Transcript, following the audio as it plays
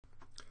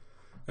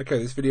Okay,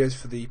 this video is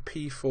for the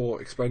P4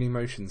 Explaining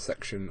Motion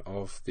section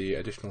of the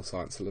additional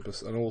science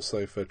syllabus and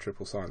also for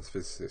triple science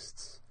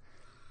physicists.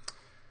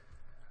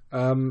 We're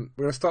going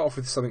to start off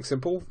with something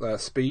simple,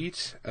 speed.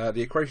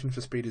 The equation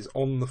for speed is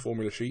on the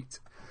formula sheet.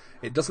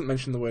 It doesn't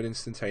mention the word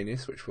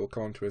instantaneous, which we'll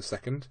come on to in a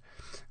second.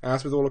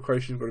 As with all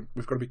equations,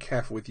 we've got to be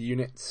careful with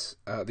units.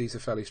 These are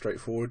fairly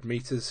straightforward.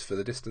 Meters for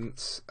the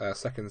distance,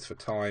 seconds for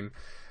time,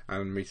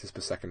 and meters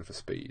per second for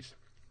speed.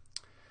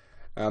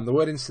 The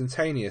word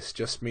instantaneous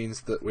just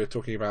means that we're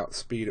talking about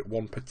speed at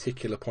one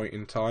particular point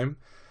in time.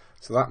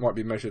 So that might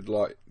be measured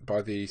like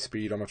by the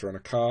speedometer on a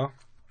car,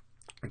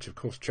 which of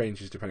course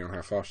changes depending on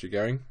how fast you're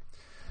going.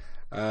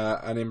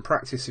 And in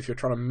practice, if you're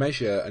trying to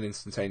measure an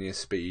instantaneous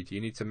speed, you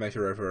need to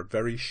measure over a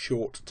very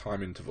short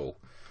time interval.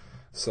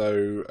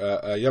 So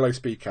a yellow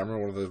speed camera,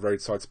 one of the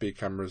roadside speed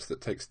cameras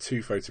that takes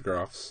 2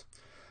 photographs,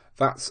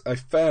 that's a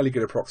fairly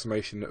good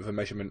approximation of a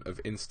measurement of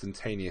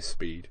instantaneous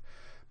speed,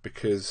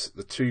 because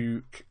the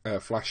 2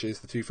 flashes,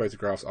 the 2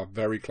 photographs are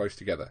very close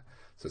together.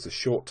 So it's a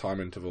short time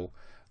interval.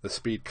 The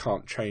speed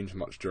can't change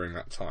much during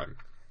that time.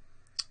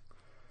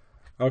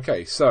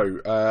 Okay,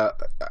 so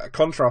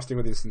contrasting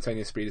with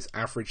instantaneous speed is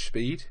average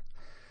speed.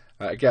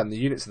 Again, the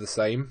units are the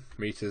same,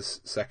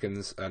 meters,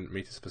 seconds, and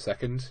meters per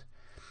second.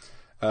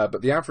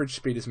 But the average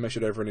speed is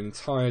measured over an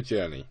entire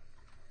journey.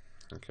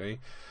 Okay,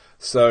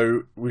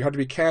 so we have to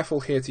be careful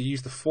here to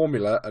use the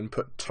formula and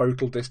put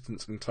total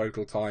distance and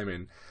total time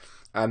in,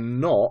 and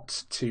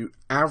not to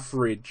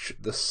average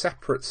the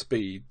separate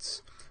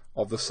speeds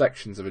of the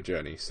sections of a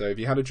journey. So if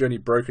you had a journey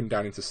broken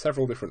down into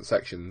several different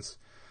sections,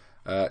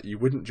 you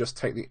wouldn't just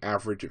take the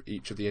average of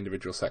each of the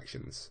individual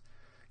sections.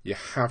 You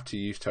have to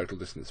use total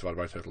distance divided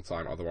by total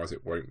time, otherwise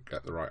it won't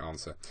get the right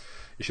answer.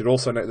 You should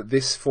also note that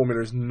this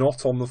formula is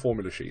not on the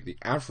formula sheet. The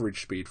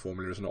average speed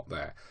formula is not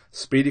there.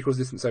 Speed equals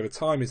distance over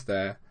time is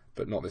there,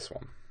 but not this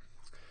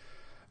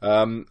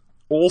one.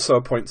 Also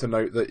a point to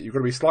note that you've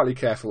got to be slightly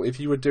careful. If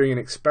you were doing an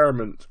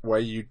experiment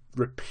where you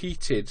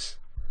repeated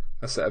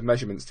a set of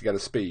measurements to get a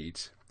speed,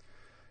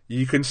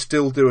 you can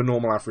still do a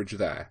normal average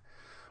there.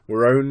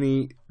 We're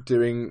only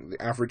doing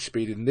the average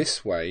speed in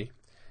this way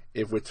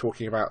if we're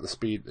talking about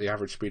the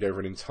average speed over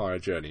an entire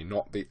journey,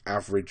 not the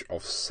average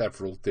of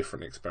several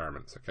different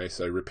experiments. Okay,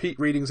 so repeat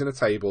readings in a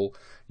table,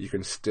 you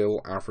can still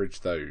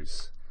average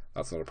those.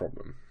 That's not a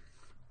problem.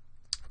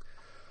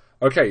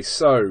 Okay,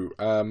 so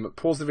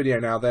pause the video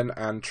now then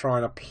and try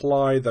and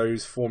apply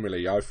those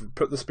formulae. I've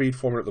put the speed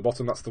formula at the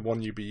bottom. That's the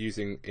one you'd be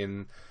using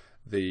in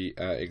the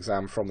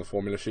exam from the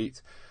formula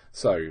sheet.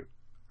 So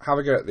have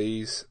a go at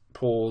these,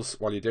 pause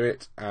while you do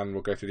it, and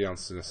we'll go through the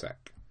answers in a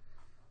sec.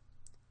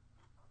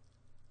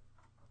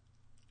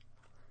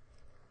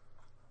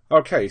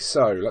 Okay,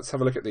 so let's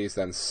have a look at these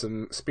then.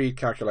 Some speed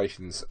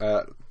calculations.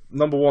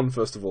 Number one,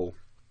 first of all,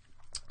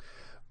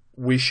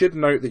 we should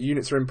note that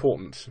units are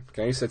important.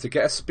 Okay, so to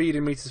get a speed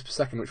in meters per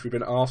second, which we've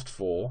been asked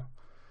for,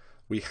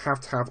 we have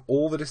to have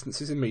all the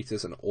distances in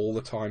meters and all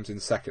the times in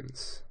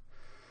seconds.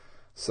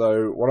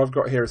 So what I've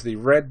got here is the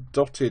red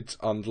dotted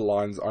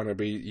underlines are going to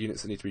be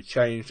units that need to be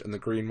changed, and the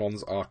green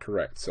ones are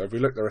correct. So if we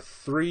look, there are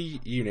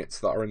 3 units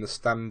that are in the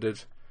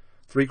standard,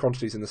 3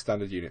 quantities in the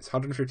standard units.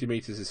 150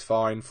 meters is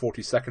fine,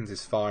 40 seconds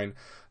is fine,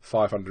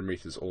 500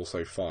 meters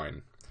also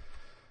fine.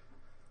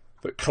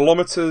 But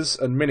kilometers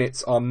and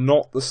minutes are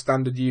not the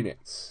standard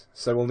units,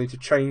 so we'll need to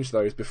change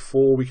those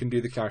before we can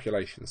do the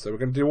calculations. So we're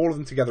going to do all of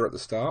them together at the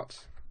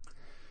start,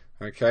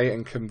 okay,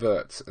 and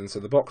convert. And so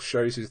the box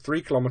shows you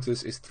 3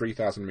 kilometers is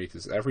 3,000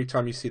 meters. Every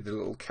time you see the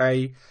little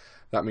K,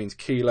 that means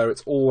kilo.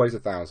 It's always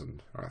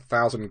 1,000.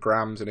 1,000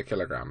 grams in a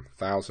kilogram,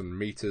 1,000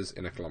 meters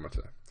in a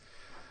kilometer.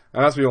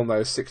 And as we all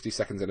know, 60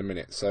 seconds in a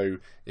minute. So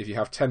if you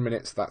have 10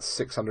 minutes, that's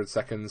 600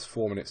 seconds,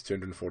 4 minutes,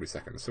 240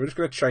 seconds. So we're just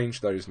going to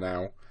change those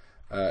now.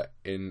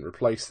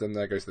 Replace them.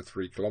 There goes the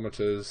 3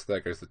 kilometers, there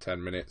goes the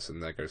 10 minutes,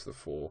 and there goes the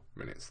 4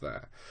 minutes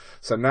there.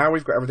 So now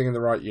we've got everything in the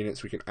right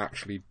units, we can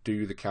actually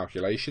do the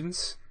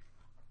calculations.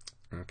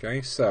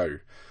 Okay, so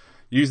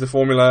use the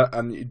formula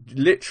and you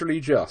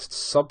literally just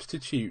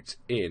substitute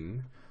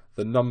in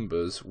the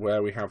numbers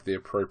where we have the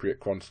appropriate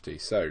quantity.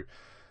 So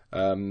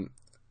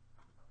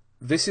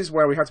this is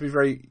where we have to be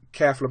very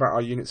careful about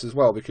our units as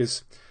well,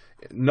 because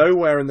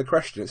nowhere in the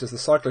question it says the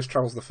cyclist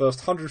travels the first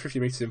 150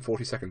 metres in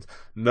 40 seconds.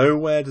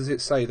 Nowhere does it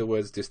say the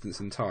words distance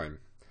and time.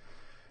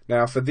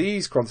 Now for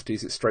these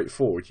quantities it's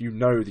straightforward. You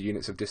know the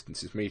units of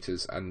distance is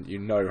metres, and you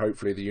know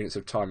hopefully the units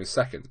of time is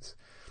seconds.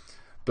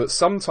 But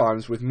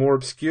sometimes with more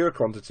obscure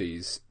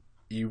quantities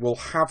you will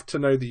have to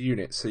know the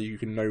units so you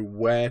can know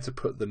where to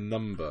put the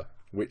number,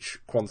 which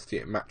quantity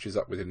it matches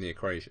up with in the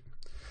equation.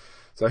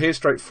 So here's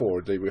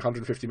straightforward. The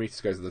 150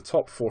 metres goes at the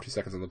top, 40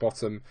 seconds on the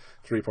bottom,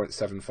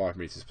 3.75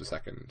 metres per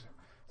second.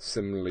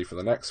 Similarly for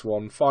the next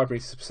one, 5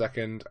 metres per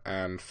second,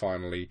 and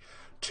finally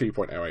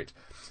 2.08.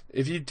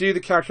 If you do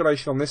the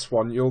calculation on this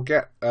one, you'll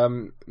get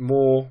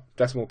more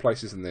decimal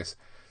places than this.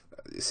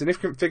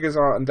 Significant figures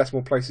and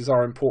decimal places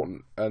are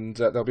important, and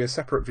there'll be a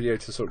separate video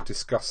to sort of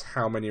discuss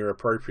how many are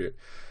appropriate.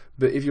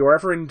 But if you're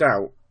ever in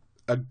doubt,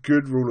 a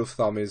good rule of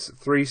thumb is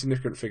 3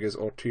 significant figures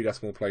or 2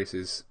 decimal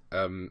places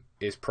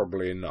is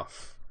probably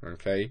enough.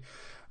 Okay,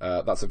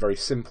 that's a very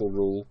simple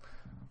rule,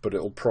 but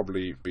it'll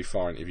probably be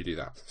fine if you do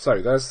that.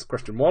 So there's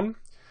question 1.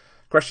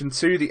 Question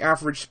 2, the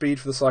average speed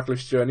for the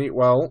cyclist journey.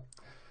 Well,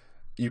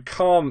 you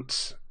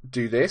can't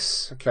do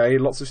this. Okay,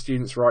 lots of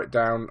students write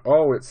down,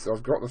 oh,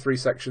 I've got the 3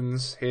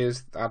 sections,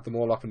 here's add them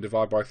all up and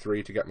divide by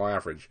 3 to get my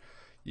average.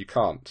 You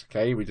can't.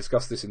 Okay, we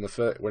discussed this in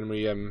the when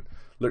we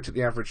looked at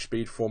the average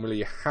speed formula.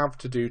 You have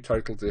to do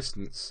total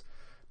distance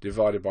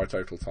divided by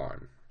total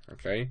time.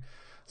 Okay,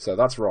 so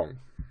that's wrong.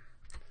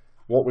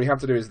 What we have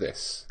to do is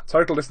this.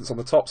 Total distance on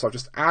the top, so I've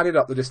just added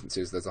up the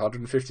distances. There's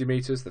 150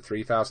 metres, the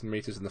 3,000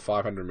 metres, and the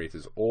 500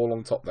 metres, all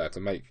on top there to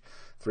make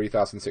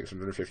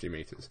 3,650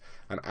 metres.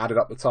 And added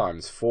up the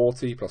times.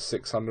 40 plus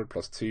 600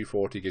 plus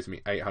 240 gives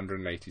me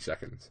 880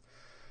 seconds.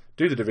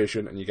 Do the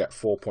division and you get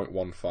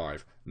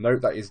 4.15.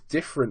 Note that is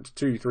different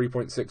to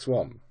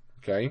 3.61.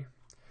 Okay?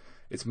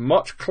 It's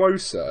much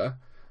closer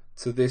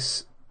to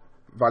this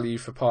value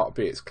for part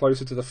B. It's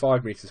closer to the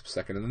 5 metres per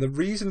second, and the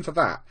reason for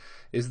that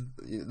is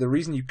the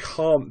reason you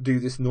can't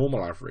do this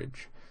normal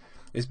average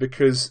is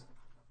because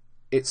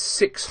it's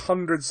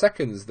 600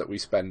 seconds that we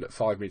spend at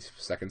 5 metres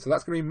per second, so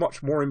that's going to be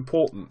much more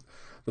important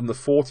than the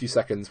 40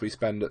 seconds we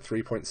spend at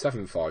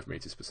 3.75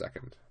 metres per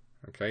second.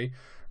 Okay,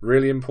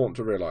 really important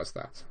to realise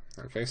that.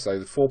 Okay, so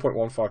the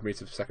 4.15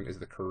 metres per second is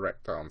the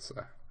correct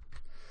answer.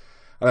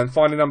 And then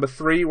finally, number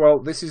 3, well,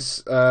 this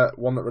is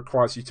one that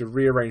requires you to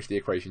rearrange the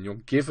equation. You're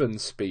given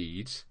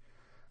speed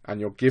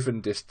and you're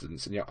given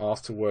distance and you're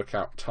asked to work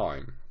out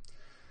time.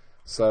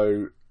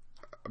 So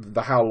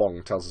the how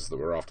long tells us that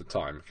we're after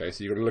time. Okay,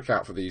 so you've got to look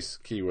out for these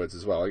keywords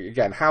as well.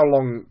 Again, how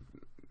long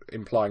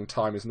implying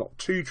time is not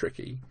too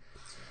tricky,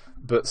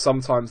 but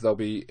sometimes there'll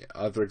be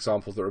other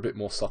examples that are a bit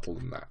more subtle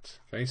than that.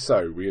 Okay,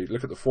 so we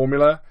look at the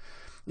formula.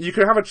 You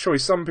can have a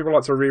choice. Some people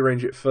like to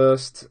rearrange it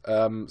first.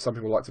 Some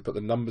people like to put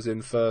the numbers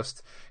in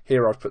first.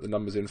 Here I've put the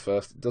numbers in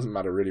first. It doesn't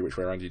matter really which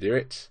way around you do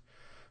it.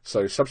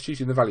 So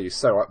substituting the values.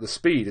 So the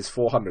speed is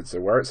 400. So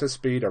where it says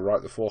speed, I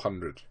write the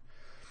 400.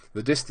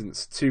 The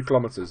distance, 2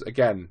 kilometres.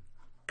 Again,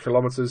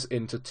 kilometres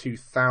into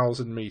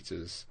 2,000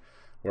 metres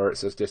where it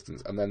says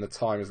distance. And then the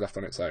time is left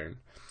on its own.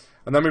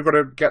 And then we've got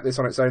to get this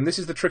on its own. This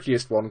is the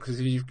trickiest one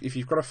because if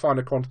you've got to find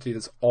a quantity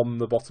that's on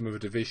the bottom of a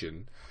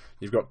division,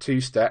 you've got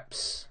 2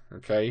 steps.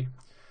 Okay.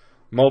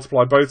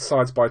 Multiply both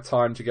sides by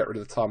time to get rid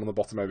of the time on the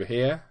bottom over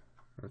here.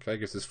 Okay,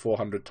 gives us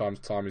 400 times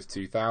time is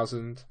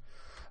 2,000.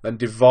 Then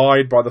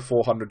divide by the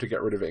 400 to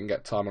get rid of it and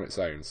get time on its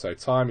own. So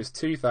time is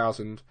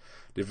 2,000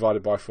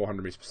 divided by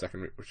 400 meters per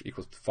second, which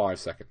equals 5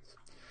 seconds.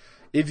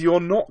 If you're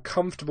not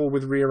comfortable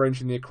with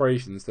rearranging the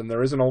equations, then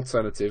there is an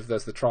alternative.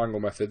 There's the triangle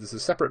method. There's a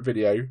separate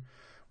video,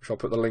 which I'll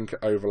put the link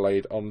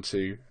overlaid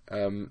onto,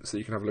 so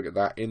you can have a look at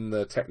that in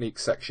the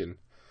techniques section.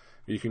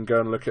 You can go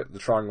and look at the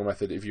triangle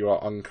method if you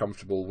are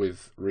uncomfortable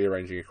with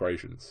rearranging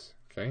equations.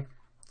 Okay.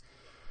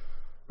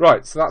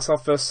 Right, so that's our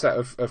first set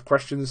of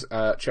questions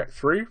checked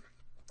through.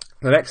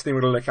 The next thing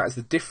we're going to look at is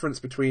the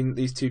difference between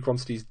these 2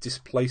 quantities,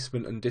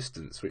 displacement and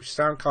distance, which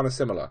sound kind of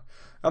similar,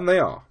 and they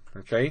are.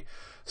 Okay.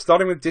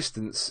 Starting with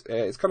distance,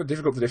 it's kind of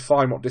difficult to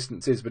define what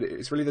distance is, but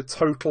it's really the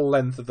total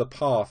length of the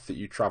path that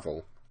you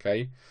travel.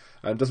 Okay,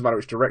 and it doesn't matter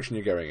which direction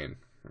you're going in.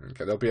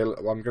 Okay, there'll be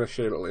I'm going to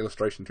show you a little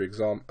illustration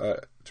example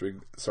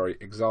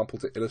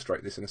to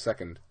illustrate this in a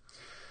second.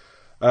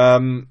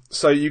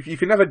 So you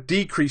can never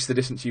decrease the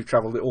distance you've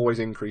travelled; it always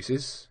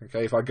increases.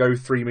 Okay, if I go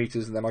 3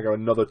 meters and then I go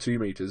another 2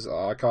 meters,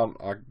 I can't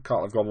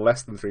have gone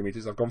less than 3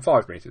 meters. I've gone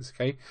 5 meters.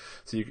 Okay,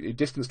 so your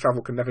distance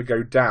travel can never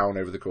go down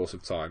over the course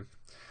of time.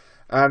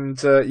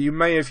 And you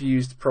may have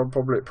used,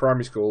 probably at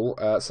primary school,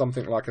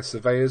 something like a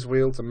surveyor's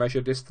wheel to measure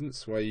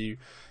distance, where you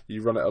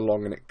run it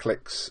along and it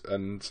clicks,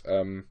 and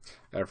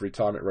every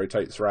time it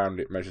rotates around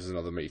it measures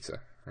another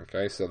meter.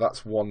 Okay, so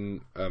that's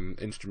one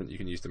instrument you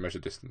can use to measure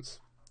distance.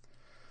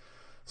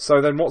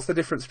 So then what's the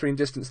difference between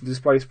distance and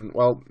displacement?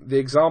 Well, the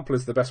example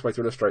is the best way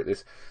to illustrate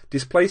this.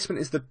 Displacement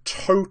is the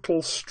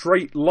total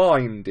straight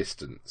line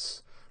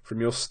distance from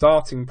your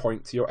starting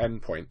point to your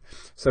end point.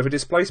 So for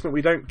displacement,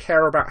 we don't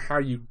care about how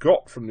you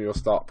got from your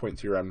start point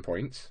to your end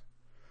point.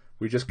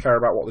 We just care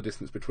about what the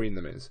distance between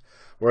them is.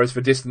 Whereas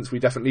for distance, we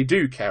definitely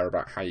do care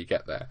about how you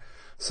get there.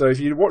 So if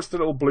you watch the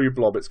little blue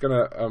blob, it's going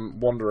to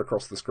wander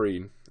across the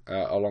screen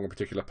along a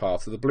particular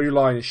path. So the blue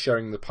line is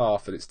showing the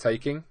path that it's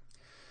taking.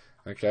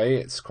 Okay,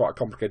 it's quite a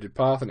complicated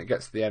path and it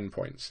gets to the end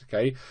point.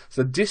 Okay,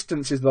 so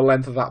distance is the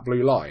length of that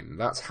blue line.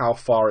 That's how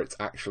far it's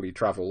actually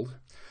travelled.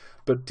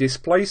 But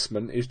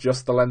displacement is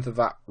just the length of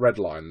that red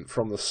line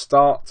from the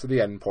start to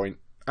the end point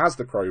as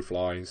the crow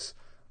flies.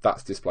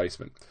 That's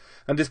displacement.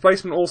 And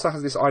displacement also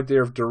has this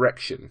idea of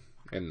direction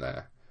in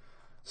there.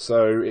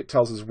 So it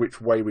tells us which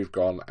way we've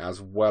gone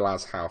as well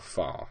as how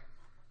far.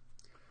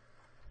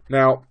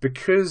 Now,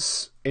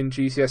 because in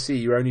GCSE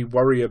you only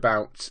worry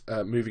about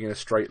moving in a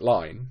straight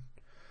line,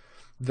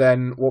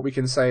 then what we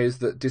can say is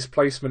that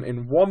displacement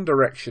in one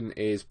direction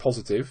is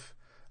positive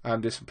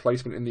and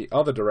displacement in the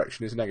other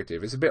direction is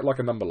negative. It's a bit like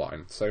a number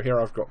line. So here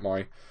I've got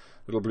my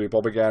little blue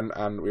bob again,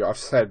 and I've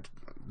said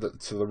that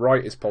to the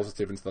right is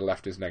positive and to the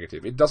left is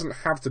negative. It doesn't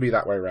have to be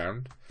that way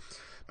around,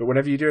 but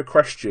whenever you do a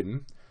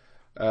question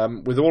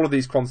with all of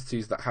these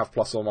quantities that have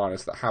plus or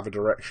minus, that have a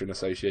direction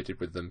associated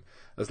with them,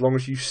 as long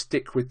as you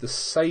stick with the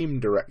same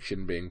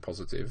direction being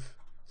positive,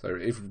 so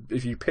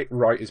if you pick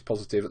right is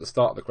positive at the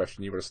start of the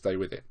question, you've got to stay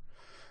with it,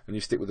 and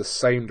you stick with the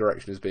same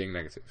direction as being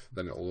negative,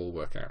 then it'll all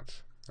work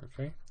out.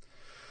 Okay.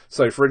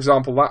 So, for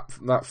example,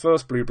 that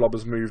first blue blob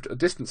has moved a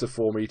distance of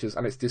 4 meters,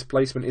 and its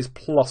displacement is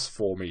plus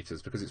 4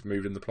 meters because it's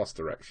moved in the plus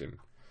direction.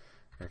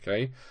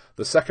 Okay.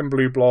 The second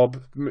blue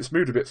blob, it's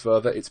moved a bit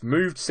further. It's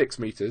moved 6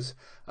 meters,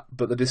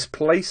 but the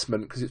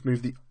displacement, because it's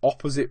moved the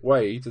opposite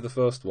way to the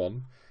first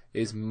one,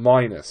 is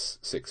minus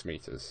 6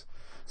 meters.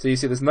 So you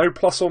see, there's no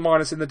plus or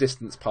minus in the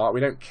distance part.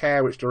 We don't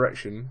care which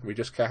direction. We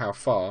just care how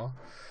far.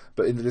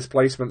 But in the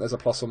displacement, there's a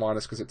plus or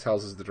minus because it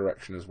tells us the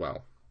direction as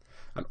well.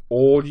 And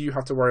all you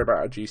have to worry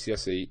about at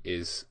GCSE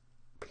is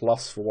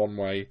plus for one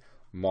way,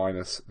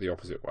 minus the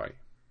opposite way.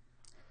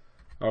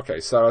 Okay,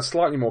 so a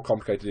slightly more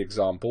complicated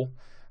example,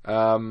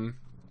 and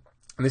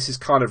this is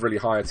kind of really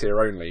higher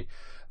tier only,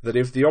 that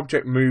if the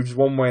object moves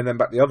one way and then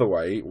back the other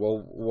way, well,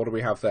 what do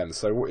we have then?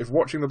 So if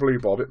watching the blue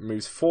bob, it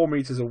moves 4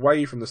 meters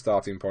away from the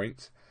starting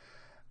point,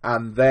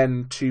 and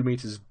then 2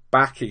 meters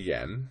back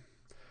again,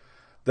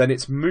 then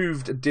it's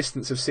moved a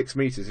distance of 6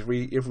 meters.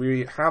 If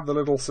we have the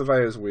little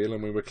surveyor's wheel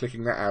and we were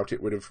clicking that out,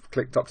 it would have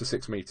clicked up to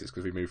 6 meters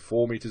because we moved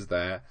 4 meters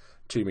there,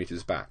 2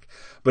 meters back.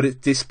 But its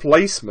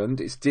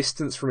displacement, its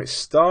distance from its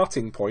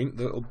starting point,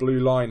 the little blue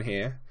line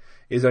here,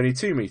 is only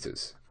 2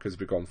 meters because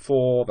we've gone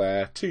 4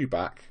 there, 2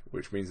 back,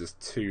 which means there's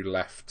 2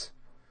 left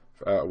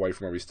away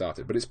from where we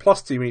started. But it's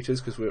plus 2 meters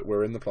because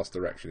we're in the plus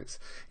direction.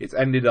 It's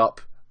ended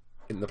up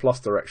in the plus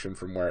direction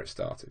from where it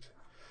started.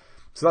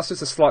 So that's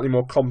just a slightly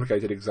more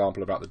complicated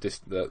example about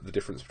the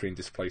difference between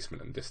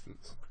displacement and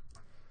distance.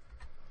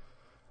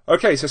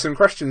 Okay, so some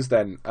questions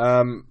then.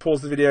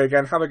 Pause the video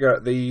again, have a go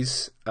at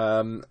these.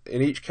 In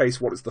each case,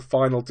 what is the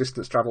final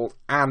distance travelled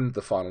and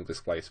the final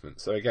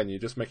displacement? So again, you're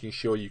just making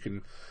sure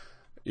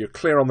you're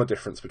clear on the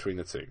difference between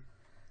the two.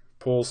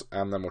 Pause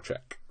and then we'll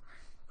check.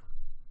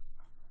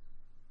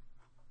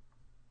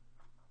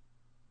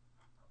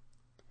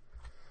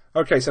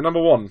 Okay, so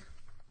number 1.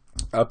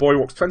 A boy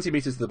walks 20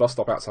 metres to the bus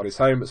stop outside his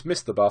home, has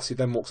missed the bus. He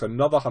then walks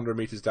another 100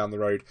 metres down the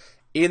road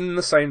in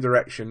the same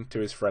direction to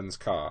his friend's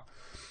car.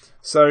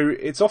 So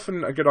it's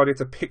often a good idea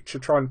to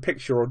try and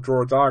picture or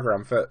draw a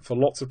diagram for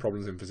lots of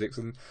problems in physics,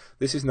 and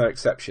this is no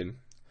exception,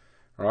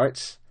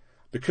 right?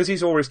 Because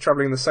he's always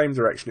travelling in the same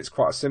direction, it's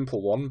quite a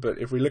simple one, but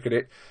if we look at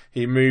it,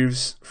 he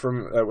moves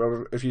from,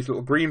 if you use a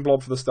little green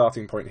blob for the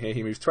starting point here,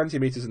 he moves 20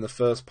 metres in the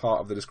first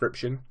part of the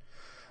description,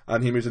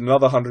 and he moves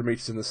another 100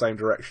 metres in the same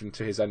direction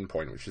to his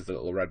endpoint, which is the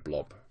little red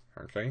blob.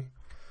 Okay,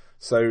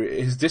 so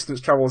his distance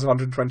travel is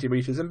 120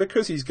 metres, and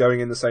because he's going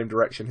in the same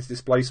direction, his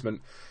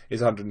displacement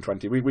is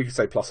 120. We could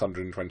say plus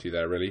 120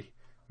 there, really,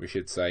 we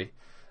should say.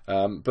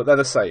 But they're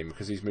the same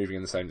because he's moving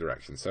in the same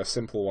direction, so a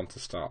simple one to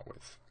start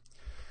with.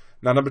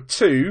 Now, number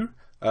 2,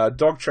 a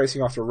dog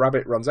chasing after a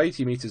rabbit runs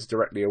 80 metres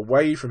directly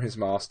away from his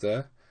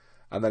master,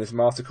 and then his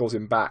master calls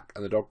him back,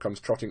 and the dog comes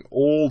trotting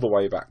all the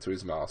way back to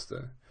his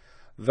master.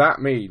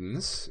 That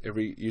means, if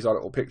we use our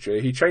little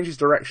picture, he changes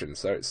direction,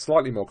 so it's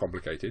slightly more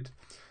complicated.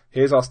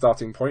 Here's our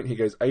starting point. He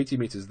goes 80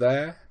 metres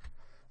there.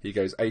 He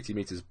goes 80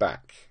 metres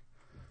back.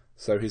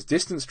 So his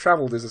distance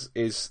travelled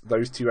is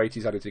those two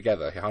 80s added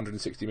together,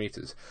 160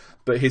 metres.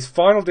 But his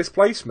final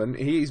displacement,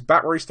 he's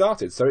back where he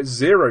started, so it's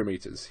 0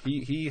 metres.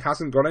 He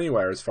hasn't gone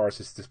anywhere as far as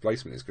his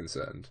displacement is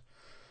concerned.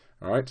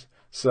 Alright,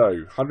 so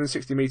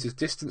 160 metres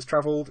distance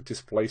travelled,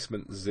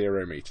 displacement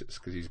 0 metres,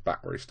 because he's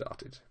back where he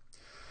started.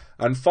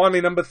 And finally,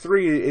 number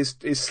 3 is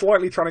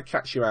slightly trying to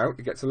catch you out.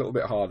 It gets a little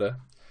bit harder.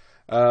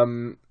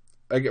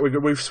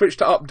 We've switched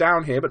to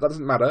up-down here, but that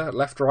doesn't matter.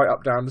 Left, right,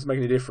 up-down doesn't make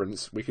any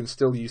difference. We can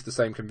still use the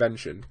same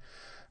convention.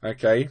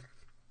 Okay.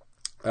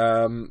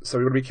 So we've got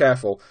to be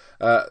careful.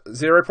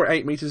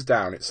 0.8 metres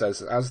down, it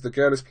says, as the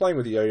girl is playing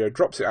with the yo-yo,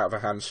 drops it out of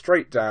her hand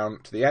straight down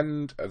to the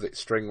end of its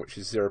string, which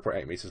is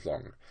 0.8 metres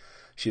long.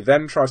 She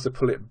then tries to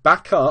pull it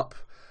back up,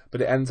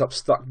 but it ends up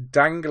stuck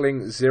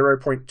dangling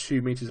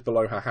 0.2 metres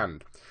below her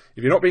hand.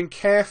 If you're not being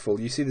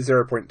careful, you see the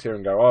 0.2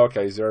 and go, oh,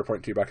 okay,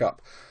 0.2 back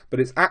up. But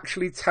it's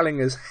actually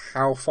telling us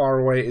how far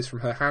away it is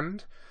from her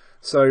hand.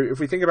 So if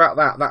we think about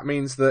that, that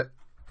means that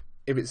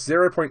if it's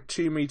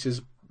 0.2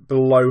 metres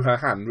below her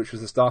hand, which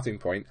was the starting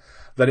point,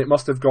 then it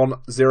must have gone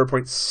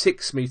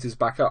 0.6 metres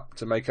back up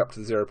to make up to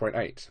the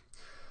 0.8.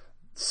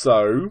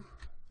 So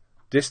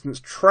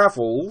distance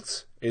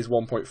travelled is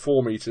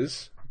 1.4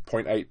 metres,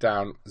 0.8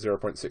 down,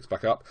 0.6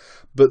 back up.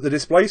 But the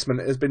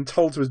displacement has been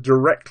told to us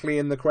directly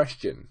in the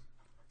question.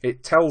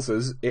 It tells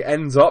us it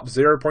ends up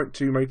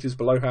 0.2 metres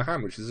below her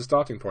hand, which is the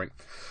starting point.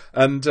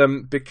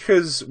 And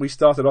because we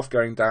started off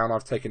going down,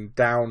 I've taken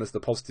down as the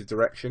positive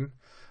direction,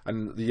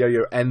 and the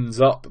yo-yo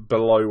ends up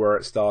below where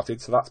it started,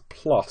 so that's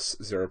plus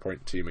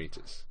 0.2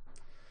 metres.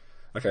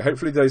 Okay,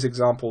 hopefully those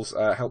examples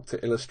help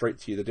to illustrate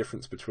to you the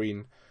difference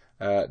between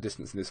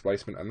distance and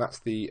displacement, and that's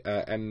the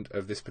end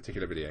of this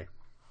particular video.